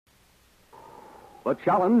the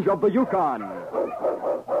challenge of the Yukon.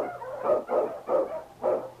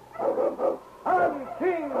 I'm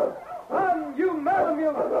king! I'm you,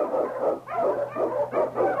 Malamute!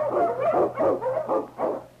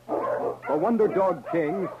 The Wonder Dog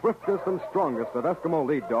King, swiftest and strongest of Eskimo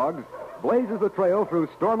lead dogs, blazes the trail through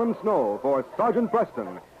storm and snow for Sergeant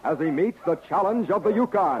Preston as he meets the challenge of the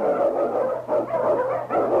Yukon.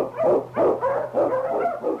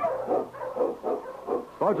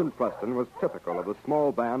 Sergeant Preston was typical of the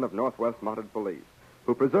small band of Northwest Mounted Police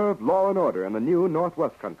who preserved law and order in the new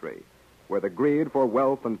Northwest country, where the greed for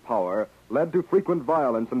wealth and power led to frequent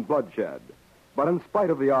violence and bloodshed. But in spite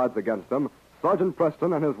of the odds against them, Sergeant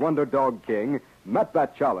Preston and his Wonder Dog King met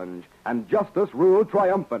that challenge, and justice ruled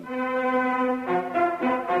triumphant.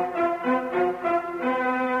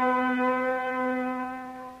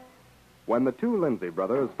 When the two Lindsay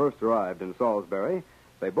brothers first arrived in Salisbury,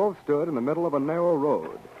 they both stood in the middle of a narrow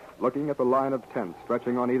road, looking at the line of tents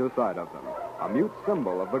stretching on either side of them, a mute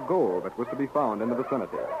symbol of the gold that was to be found in the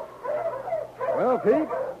vicinity. Well, Pete,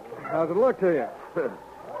 how's it look to you?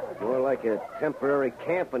 More like a temporary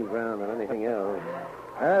camping ground than anything else.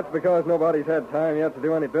 That's because nobody's had time yet to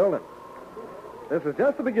do any building. This is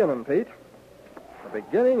just the beginning, Pete. The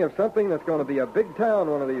beginning of something that's going to be a big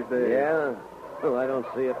town one of these days. Yeah? Well, I don't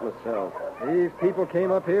see it myself. These people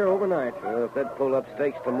came up here overnight. Well, if they'd pull up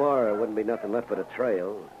stakes tomorrow, there wouldn't be nothing left but a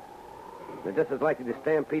trail. They're just as likely to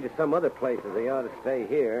stampede to some other place as they are to stay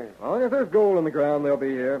here. As long as there's gold in the ground, they'll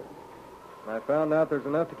be here. I found out there's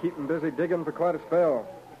enough to keep them busy digging for quite a spell.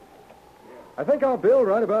 I think I'll build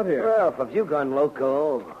right about here. Well, if you've gone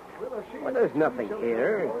loco, well, there's nothing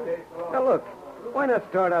here. Now, look, why not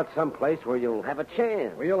start out someplace where you'll have a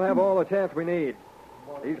chance? We'll have all the chance we need.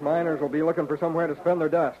 These miners will be looking for somewhere to spend their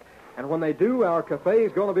dust. And when they do, our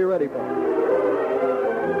cafe's going to be ready for them.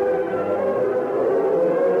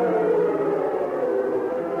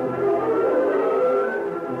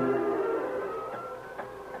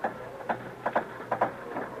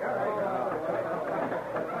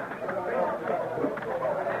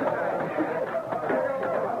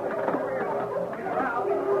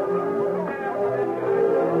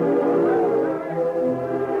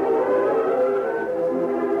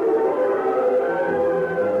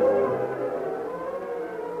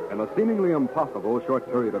 Seemingly impossible short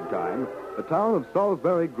period of time, the town of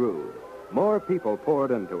Salisbury grew. More people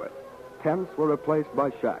poured into it. Tents were replaced by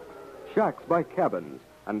shacks, shacks by cabins,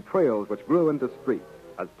 and trails which grew into streets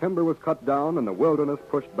as timber was cut down and the wilderness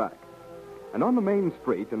pushed back. And on the main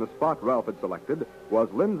street, in the spot Ralph had selected, was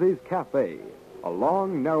Lindsay's Cafe, a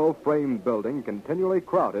long, narrow-frame building continually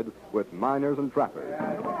crowded with miners and trappers.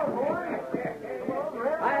 Hi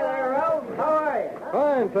there, Ralph. How are you?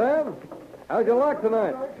 Fine, Sam. How's your luck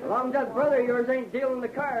tonight? As long as that brother of yours ain't dealing the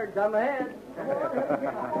cards, I'm ahead.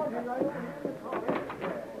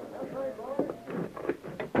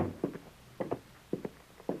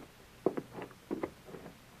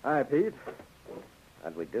 Hi, Pete.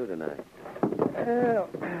 How'd we do tonight? Well,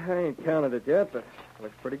 I ain't counted it yet, but it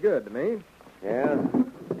looks pretty good to me. Yeah?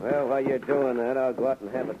 Well, while you're doing that, I'll go out and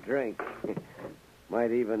have a drink.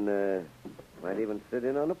 might even sit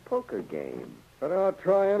in on a poker game. Better not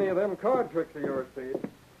try any of them card tricks of yours, Pete.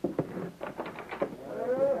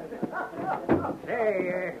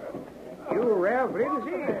 Say, you Ralph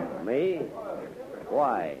Lindsay? Me?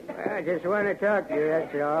 Why? I just want to talk to you,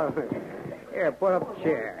 that's all. Here, put up a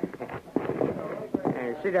chair.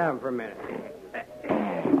 And sit down for a minute.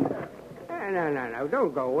 No,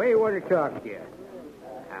 don't go away. I want to talk to you.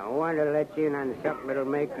 I want to let you in on something that'll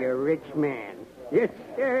make you a rich man. Yes,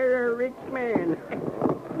 sir, a rich man.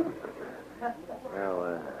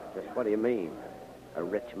 Well, just what do you mean, a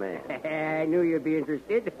rich man? I knew you'd be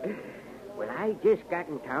interested. Well, I just got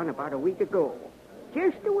in town about a week ago.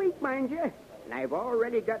 Just a week, mind you. And I've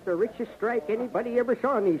already got the richest strike anybody ever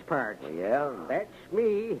saw in these parts. Yeah? That's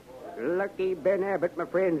me. Lucky Ben Abbott, my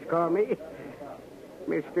friends call me.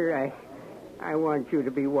 Mister, I want you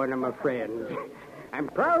to be one of my friends. I'm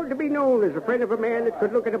proud to be known as a friend of a man that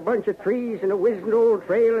could look at a bunch of trees and a wizened old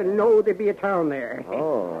trail and know there'd be a town there.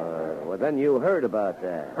 Well, then you heard about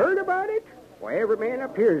that. Heard about it? Why, every man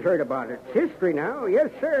up here's heard about it. It's history now. Yes,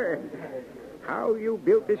 sir. How you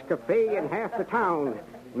built this cafe in half the town.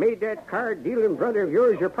 Made that card-dealing brother of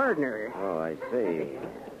yours your partner. Oh, I see.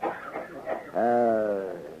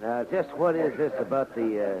 Now, just what is this about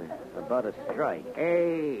about a strike?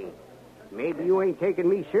 Hey, maybe you ain't taking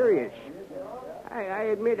me serious. I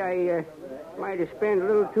admit I might have spent a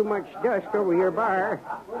little too much dust over your bar,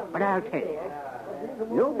 but I'll tell you.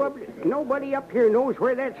 Nobody up here knows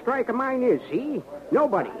where that strike of mine is, see?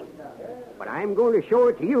 Nobody. But I'm going to show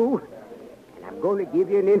it to you, and I'm going to give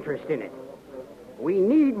you an interest in it. We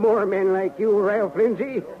need more men like you, Ralph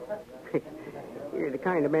Lindsay. You're the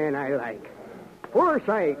kind of man I like.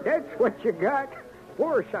 Foresight, that's what you got.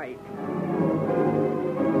 Foresight.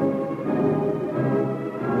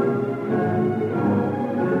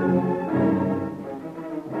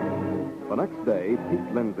 The next day,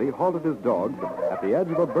 Pete Lindsay halted his dogs at the edge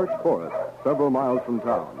of a birch forest several miles from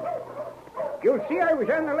town. You'll see I was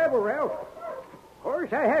on the level, Ralph. Of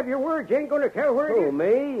course, I have your word. You ain't going to tell where it Who, is.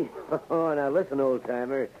 me? Oh, now listen,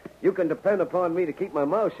 old-timer. You can depend upon me to keep my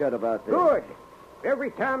mouth shut about this. Good. If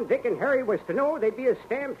every Tom, Dick, and Harry was to know, there'd be a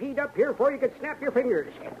stampede up here before you could snap your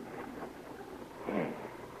fingers.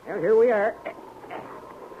 Well, here we are.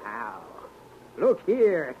 Ow. Look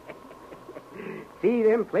here. See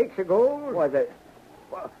them flakes of gold? Why, the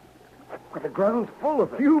ground's full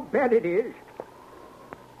of it. You bet it is.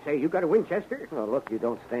 Say, you got a Winchester? Oh, look, you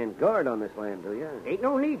don't stand guard on this land, do you? Ain't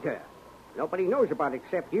no need to. Nobody knows about it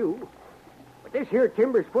except you. But this here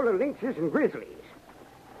timber's full of lynxes and grizzlies.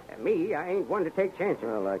 And me, I ain't one to take chances.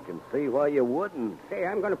 Well, I can see why you wouldn't. Say,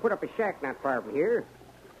 I'm going to put up a shack not far from here.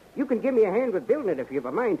 You can give me a hand with building it if you've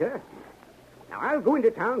a mind to. Now, I'll go into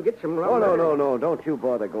town and get some lumber. Oh, no. Don't you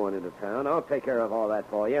bother going into town. I'll take care of all that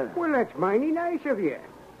for you. Well, that's mighty nice of you.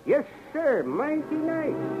 Yes, sir, mighty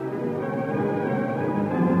nice.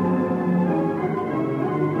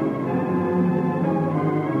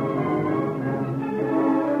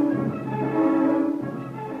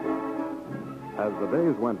 As the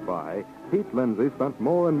days went by, Pete Lindsay spent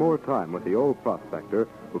more and more time with the old prospector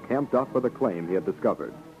who camped out for the claim he had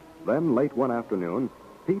discovered. Then, late one afternoon,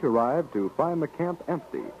 Pete arrived to find the camp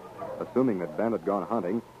empty. Assuming that Ben had gone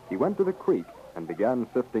hunting, he went to the creek and began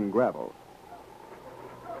sifting gravel.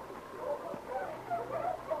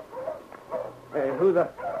 Hey, who the...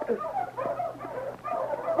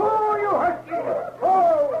 Oh, you husky!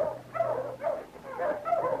 Oh!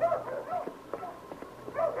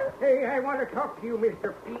 Hey, I want to talk to you,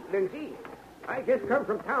 Mr. Pete Lindsay. I just come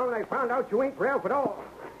from town and I found out you ain't Ralph at all.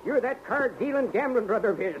 You're that card-dealing, gambling brother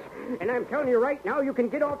of his. And I'm telling you right now, you can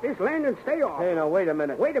get off this land and stay off. Hey, now, wait a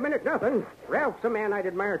minute. Wait a minute, nothing. Ralph's a man I'd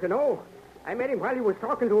admire to know. I met him while he was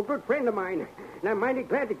talking to a good friend of mine, and I'm mighty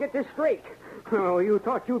glad to get this straight. Oh, you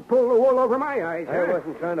thought you'd pull the wool over my eyes, I huh?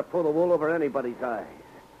 wasn't trying to pull the wool over anybody's eyes.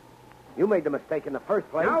 You made the mistake in the first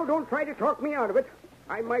place. Now, don't try to talk me out of it.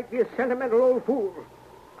 I might be a sentimental old fool.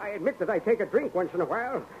 I admit that I take a drink once in a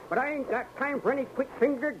while, but I ain't got time for any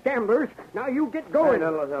quick-fingered gamblers. Now, you get going. Hey,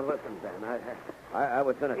 now, listen, Ben. I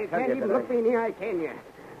was going to You tell can't you even that look me in the eye, can you?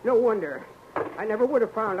 No wonder. I never would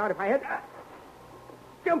have found out if I had...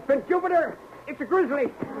 Jumping Jupiter! It's a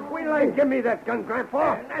grizzly. Wait till I... Give me that gun,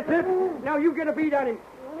 Grandpa. That's it. Now you get a beat on him.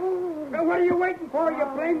 Now, what are you waiting for, you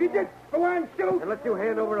blamed idiot? Go on, shoot. And let you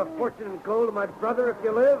hand over a fortune in gold to my brother if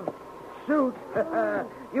you live? Shoot.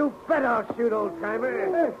 You bet I'll shoot,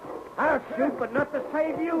 old-timer. I'll shoot, but not to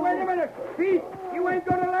save you. Wait a minute. Pete, you ain't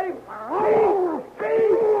going to let him...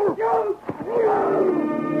 Pete! Shoot!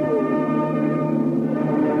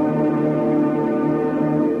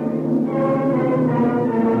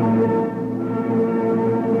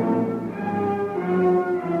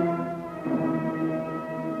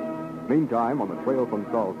 Meantime, on the trail from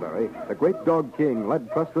Salisbury, the great dog King led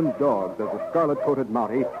Preston's dogs as the scarlet-coated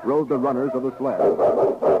Mountie rode the runners of the sled.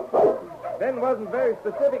 Ben wasn't very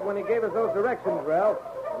specific when he gave us those directions, Ralph.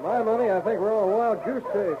 For my money, I think we're on a wild goose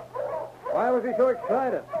chase. Why was he so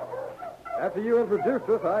excited? After you introduced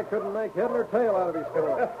us, I couldn't make head nor tail out of his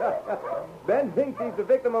story. Ben thinks he's the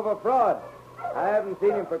victim of a fraud. I haven't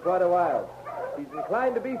seen him for quite a while. He's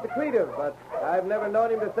inclined to be secretive, but I've never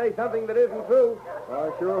known him to say something that isn't true. I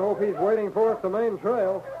sure hope he's waiting for us the main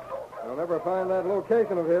trail. I'll never find that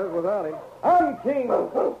location of his without him. On, King!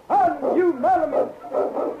 On, you Malamute!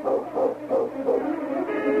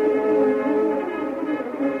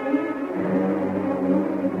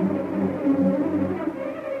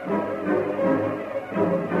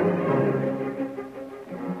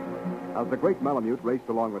 As the great Malamute raced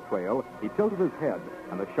along the trail, he tilted his head,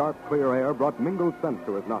 and the sharp, clear air brought mingled scents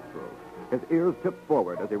to his nostrils. His ears tipped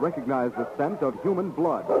forward as he recognized the scent of human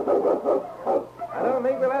blood. I don't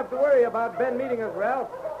think we'll have to worry about Ben meeting us, Ralph.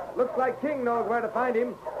 Looks like King knows where to find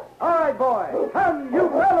him. All right, boy. Come, you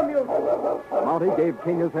Malamute! The Mountie gave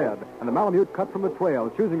King his head, and the Malamute cut from the trail,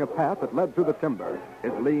 choosing a path that led through the timber.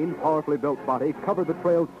 His lean, powerfully built body covered the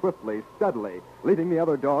trail swiftly, steadily, leaving the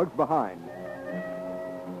other dogs behind.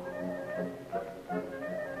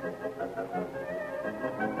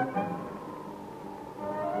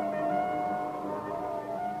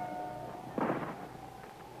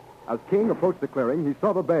 As King approached the clearing, he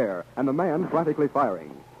saw the bear and the man frantically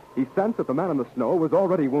firing. He sensed that the man in the snow was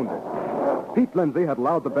already wounded. Pete Lindsay had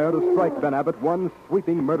allowed the bear to strike Ben Abbott one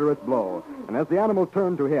sweeping, murderous blow. And as the animal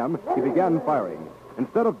turned to him, he began firing.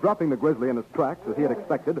 Instead of dropping the grizzly in his tracks, as he had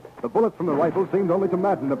expected, the bullets from the rifle seemed only to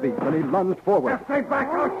madden the beast, and he lunged forward. Now stay back,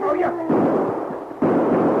 I'll show you.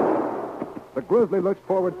 The grizzly lurched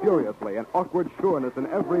forward furiously, an awkward sureness in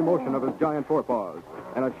every motion of his giant forepaws.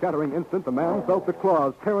 In a shattering instant, the man felt the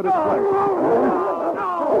claws tear at his flesh.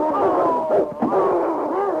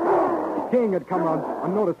 King had come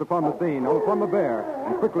unnoticed upon the scene, from the bear,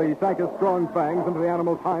 and quickly he sank his strong fangs into the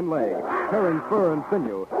animal's hind leg, tearing fur and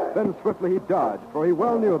sinew. Then swiftly he dodged, for he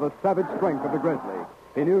well knew the savage strength of the grizzly.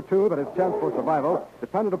 He knew, too, that his chance for survival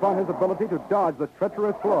depended upon his ability to dodge the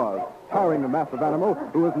treacherous claws, tiring the massive animal,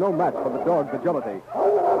 who was no match for the dog's agility.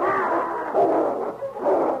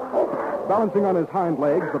 Balancing on his hind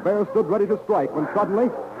legs, the bear stood ready to strike when suddenly...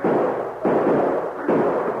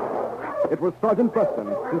 It was Sergeant Preston.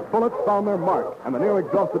 His bullets found their mark, and the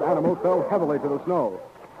near-exhausted animal fell heavily to the snow.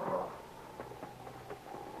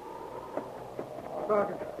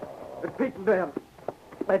 Sergeant, it's Pete and Ben.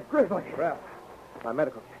 That grizzly. Ralph, my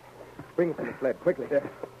medical kit. Bring it to the sled, quickly. Yeah.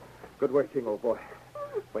 Good work, King, old boy.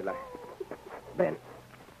 Wait, lie. Ben.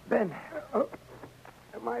 Am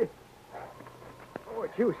I... Oh,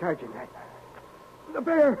 it's you, Sergeant. The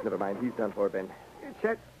bear. Never mind, he's done for, Ben. It's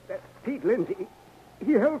that Pete Lindsay.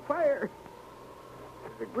 He held fire.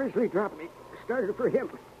 The grizzly dropped me. Started for him.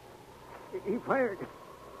 He fired.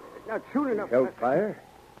 Not soon enough. Held fire?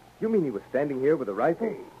 You mean he was standing here with a rifle?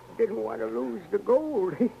 He didn't want to lose the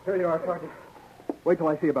gold. Here you are, Sergeant. Wait till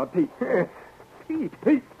I see about Pete. Pete.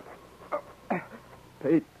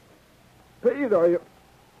 Pete, are you...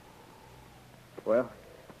 Well,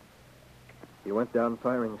 he went down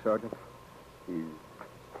firing, Sergeant.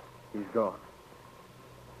 He's gone.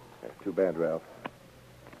 That's too bad, Ralph.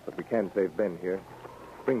 But we can save Ben here.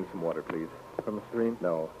 Bring me some water, please. From the stream?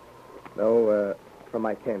 No, from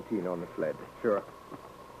my canteen on the sled. Sure.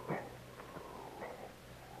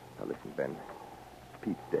 Now listen, Ben.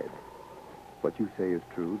 Pete's dead. What you say is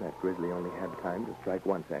true. That grizzly only had time to strike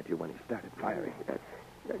once at you when he started firing.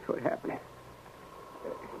 That's what happened.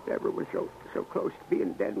 Never was so close to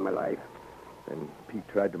being dead in my life. Then Pete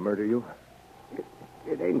tried to murder you?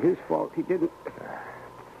 It ain't his fault. He didn't.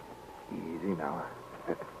 Easy now.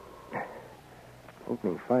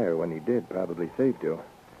 Opening fire when he did probably saved you.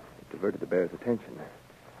 It diverted the bear's attention.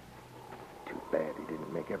 Too bad he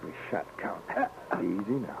didn't make every shot count.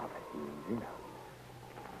 Easy now.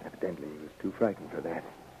 Evidently, he was too frightened for that.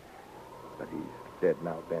 But he's dead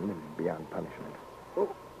now, Ben, and beyond punishment. Oh.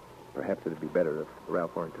 Perhaps it'd be better if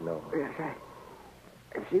Ralph weren't to know. Yes,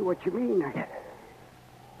 I see what you mean.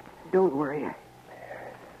 Don't worry.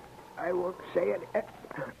 I won't say it.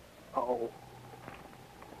 Oh.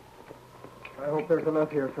 I hope there's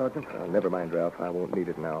enough here, Sergeant. Never mind, Ralph. I won't need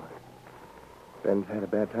it now. Ben's had a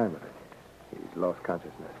bad time of it. He's lost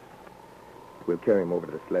consciousness. We'll carry him over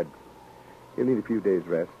to the sled. He'll need a few days'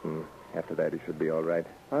 rest, and after that he should be all right.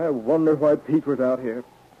 I wonder why Pete was out here.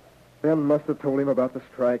 Ben must have told him about the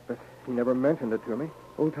strike, but he never mentioned it to me.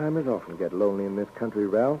 Old-timers often get lonely in this country,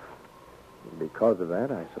 Ralph. And because of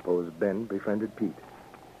that, I suppose Ben befriended Pete.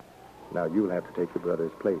 Now you'll have to take your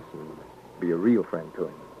brother's place and be a real friend to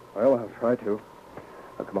him. Well, I'll try to.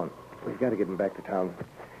 Now, come on. We've got to get him back to town.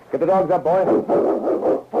 Get the dogs up,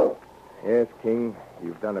 boy. Yes, King,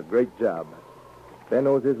 you've done a great job. Ben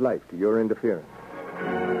owes his life to your interference.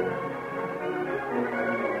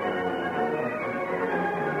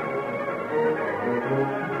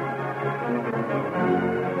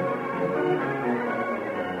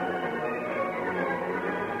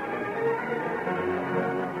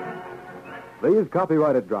 These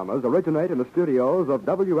copyrighted dramas originate in the studios of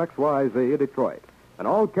WXYZ Detroit, and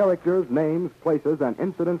all characters, names, places, and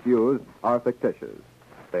incidents used are fictitious.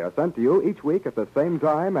 They are sent to you each week at the same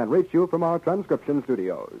time and reach you from our transcription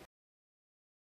studios.